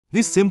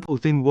this simple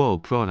thin wall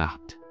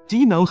product. Do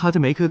you know how to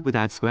make it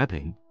without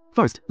scrapping?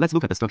 First, let's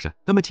look at the structure.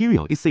 The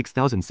material is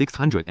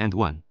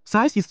 6601.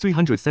 Size is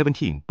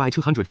 317 by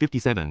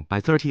 257 by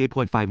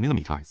 38.5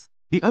 millimeters.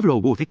 The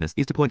overall wall thickness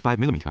is 2.5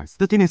 millimeters.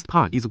 The thinnest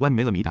part is 1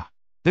 millimeter.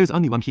 There's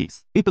only one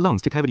piece. It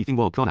belongs to cavity thin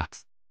wall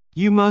products.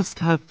 You must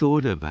have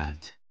thought of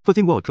it. For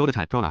thin wall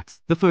prototype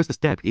products, the first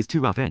step is to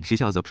rough and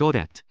schedule the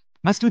product.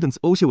 My students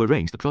also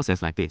arrange the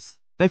process like this.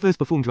 They first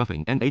performed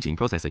roughing and aging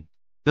processing.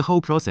 The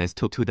whole process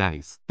took 2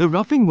 days. The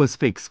roughing was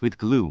fixed with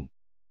glue.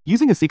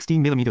 Using a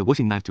 16mm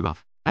washing knife to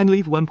rough, and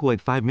leave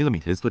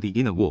 1.5mm for the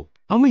inner wall.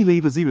 Only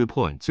leave a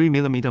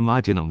 0.3mm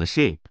margin on the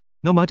shape.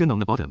 No margin on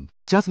the bottom.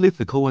 Just leave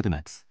the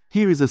coordinates.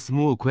 Here is a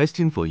small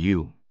question for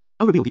you.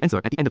 I'll reveal the answer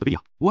at the end of the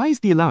video. Why is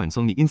the allowance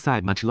on the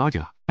inside much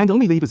larger, and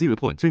only leave a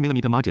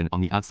 0.3mm margin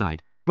on the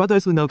outside?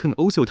 Brothers who know can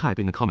also type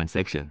in the comment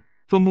section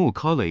for more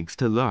colleagues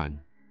to learn.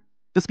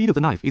 The speed of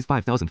the knife is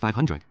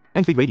 5,500,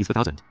 and feed radius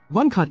 4,000.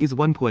 One cut is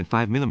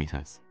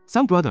 1.5mm.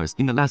 Some brothers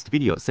in the last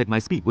video said my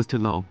speed was too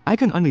low. I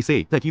can only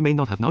say that you may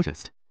not have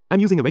noticed. I'm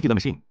using a regular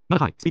machine,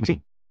 not a high-speed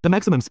machine. The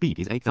maximum speed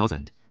is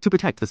 8,000. To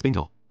protect the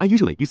spindle, I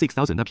usually use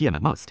 6,000 RPM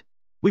at most.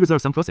 We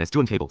reserve some process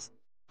joint cables.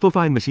 For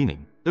fine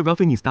machining, the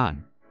roughing is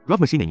done. Rough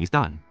machining is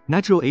done.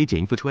 Natural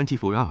aging for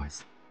 24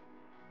 hours.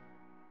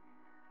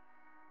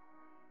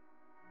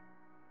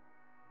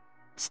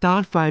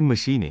 Start fine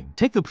machining.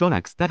 Take the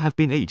products that have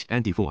been aged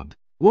and deformed.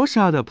 Wash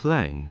out a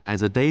plane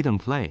as a datum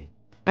plane,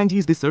 and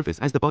use this surface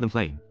as the bottom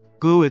plane.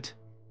 Glue it.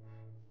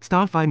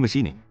 Start fine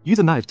machining. Use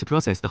a knife to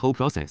process the whole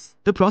process.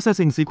 The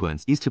processing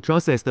sequence is to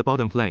process the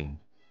bottom plane,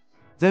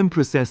 then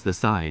process the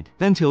side,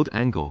 then tilt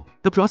angle.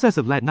 The process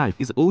of lead knife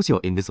is also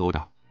in this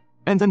order,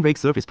 and then rake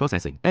surface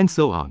processing, and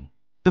so on.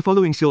 The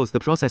following shows the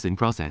processing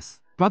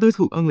process. Brothers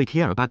who only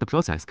care about the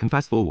process can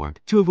fast forward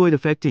to avoid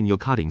affecting your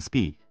cutting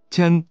speed.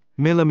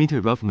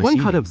 10mm rough machining.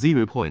 One cut of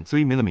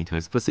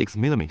 0.3mm for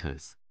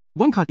 6mm.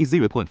 One cut is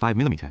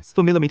 0.5mm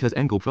for millimeters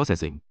angle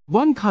processing.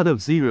 One cut of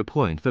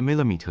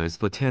 0.4mm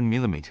for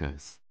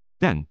 10mm.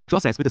 Then,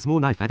 process with a small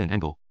knife at an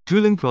angle.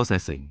 Drilling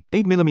processing.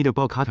 8mm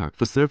ball cutter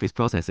for surface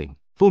processing.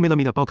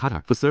 4mm ball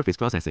cutter for surface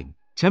processing.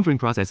 Chamfering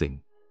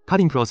processing.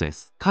 Cutting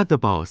process. Cut the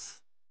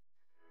balls.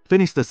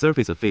 Finish the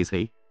surface of phase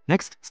A.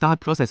 Next, start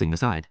processing the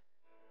side.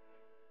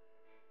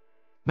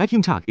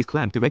 Vacuum chuck is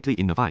clamped directly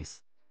in the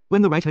vise.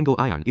 When the right-angle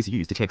iron is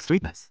used to check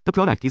straightness, the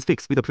product is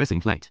fixed with a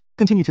pressing plate.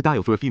 Continue to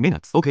dial for a few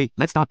minutes. Okay,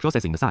 let's start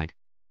processing the side.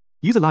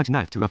 Use a large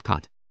knife to rough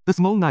cut. The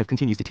small knife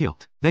continues to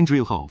tilt, then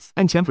drill holes,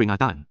 and chamfering are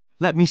done.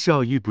 Let me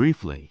show you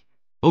briefly.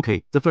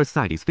 Okay, the first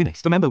side is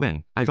finished. Remember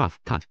when I rough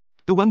cut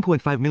the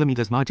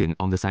 1.5mm margin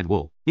on the side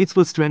wall? It's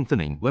for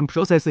strengthening when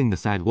processing the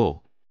side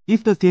wall.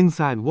 If the thin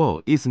side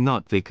wall is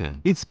not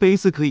thickened, it's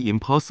basically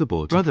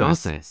impossible to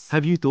process.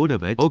 Have you thought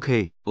of it?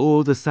 Okay,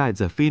 all the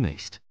sides are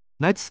finished.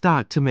 Let's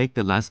start to make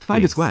the last piece.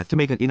 Find a square to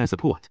make an inner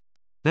support.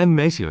 Then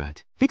measure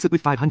it. Fix it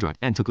with 500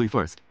 and to glue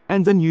first,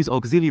 and then use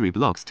auxiliary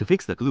blocks to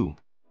fix the glue.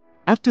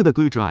 After the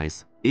glue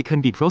dries, it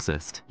can be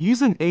processed.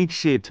 Use an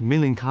H-shaped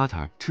milling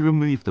cutter to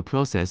remove the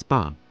process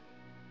bump.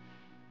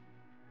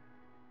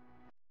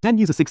 Then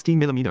use a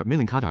 16mm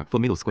milling cutter for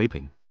middle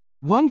scraping.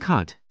 One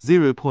cut,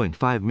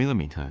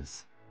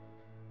 0.5mm.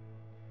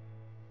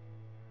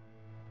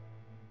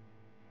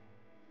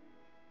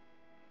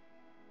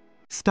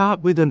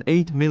 Start with an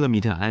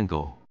 8mm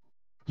angle.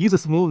 Use a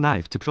small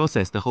knife to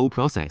process the whole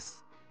process.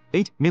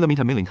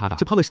 8mm milling cutter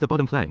to polish the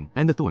bottom plane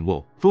and the thorn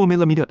wall.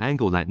 4mm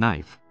angle lead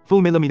knife.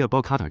 4mm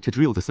ball cutter to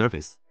drill the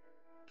surface.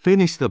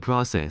 Finish the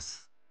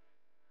process.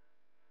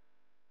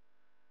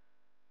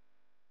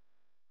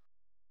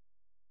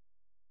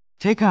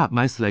 Take out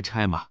my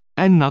sledgehammer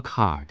and knock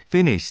hard.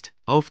 Finished.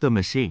 Off the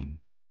machine.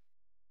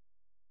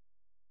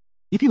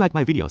 If you like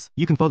my videos,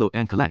 you can follow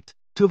and collect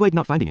to avoid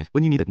not finding it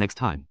when you need it next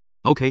time.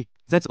 Okay,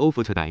 that's all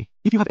for today.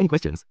 If you have any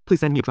questions, please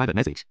send me a private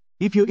message.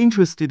 If you're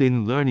interested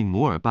in learning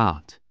more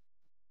about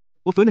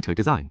or furniture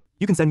design,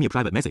 you can send me a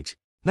private message.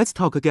 Let's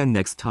talk again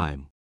next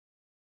time.